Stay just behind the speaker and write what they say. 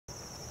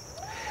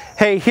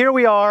Hey, here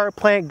we are,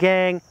 plant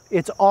gang.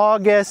 It's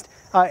August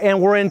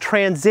and we're in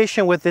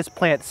transition with this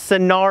plant,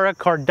 Cynara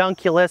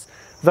cardunculus,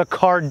 the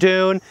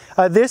Cardoon.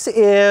 This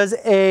is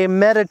a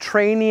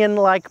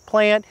Mediterranean-like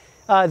plant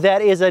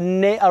that is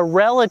a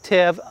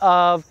relative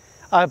of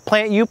a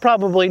plant you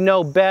probably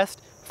know best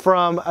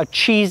from a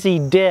cheesy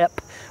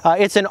dip.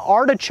 It's an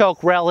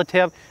artichoke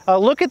relative.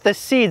 Look at the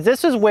seeds.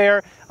 This is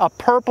where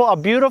a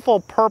beautiful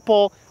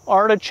purple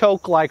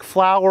artichoke-like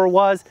flower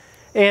was.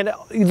 And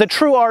the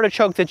true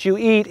artichoke that you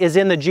eat is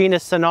in the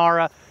genus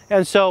Cynara.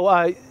 And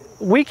so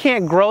we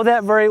can't grow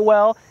that very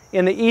well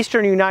in the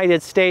eastern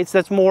United States.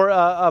 That's more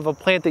of a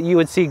plant that you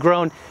would see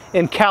grown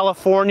in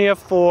California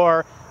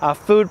for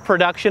food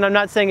production. I'm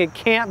not saying it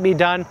can't be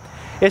done.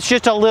 It's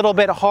just a little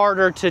bit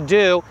harder to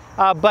do.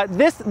 But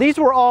these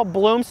were all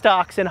bloom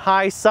stalks in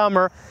high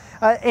summer.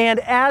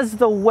 And as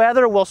the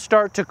weather will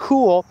start to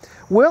cool,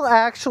 we'll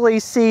actually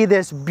see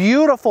this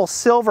beautiful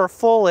silver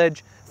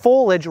foliage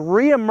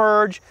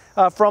reemerge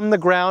from the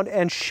ground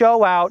and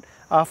show out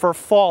for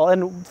fall.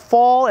 And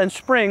fall and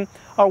spring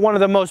are one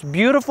of the most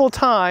beautiful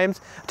times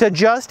to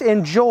just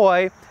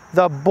enjoy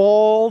the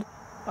bold,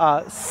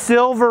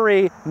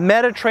 silvery,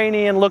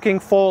 Mediterranean-looking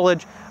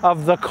foliage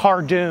of the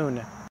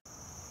Cardoon.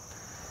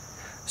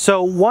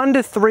 So 1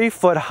 to 3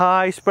 foot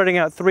high, spreading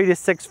out 3 to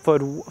 6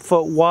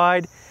 foot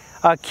wide.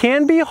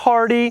 Can be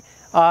hardy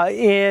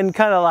in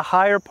kind of the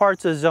higher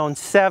parts of zone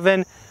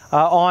 7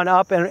 on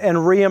up and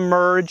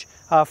reemerge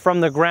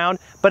from the ground.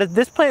 But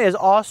this plant is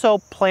also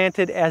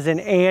planted as an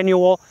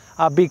annual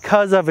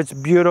because of its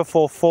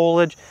beautiful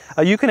foliage.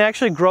 You can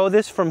actually grow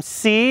this from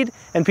seed,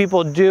 and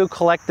people do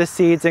collect the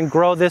seeds and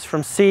grow this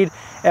from seed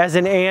as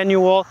an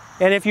annual.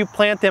 And if you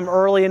plant them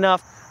early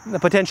enough,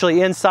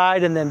 potentially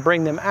inside and then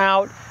bring them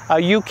out,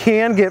 you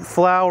can get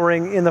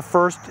flowering in the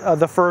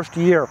first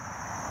year.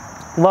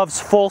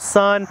 Loves full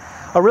sun,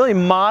 a really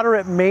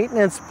moderate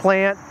maintenance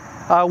plant.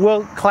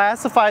 We'll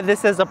classify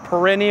this as a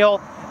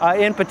perennial,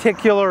 in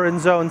particular in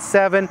zone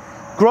 7.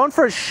 Grown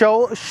for its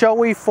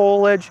showy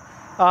foliage.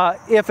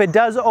 If it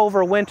does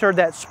overwinter,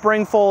 that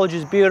spring foliage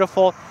is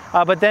beautiful,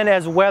 but then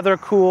as weather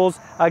cools,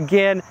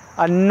 again,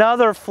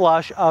 another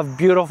flush of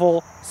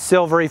beautiful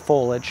silvery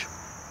foliage.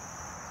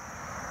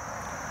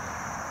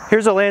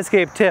 Here's a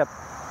landscape tip.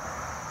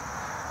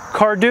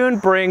 Cardoon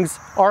brings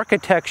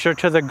architecture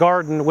to the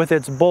garden with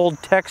its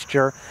bold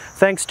texture,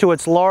 thanks to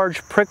its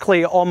large,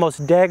 prickly,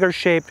 almost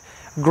dagger-shaped,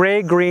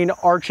 gray-green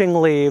arching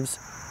leaves.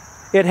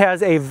 It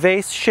has a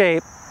vase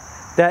shape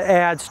that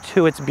adds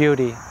to its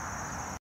beauty.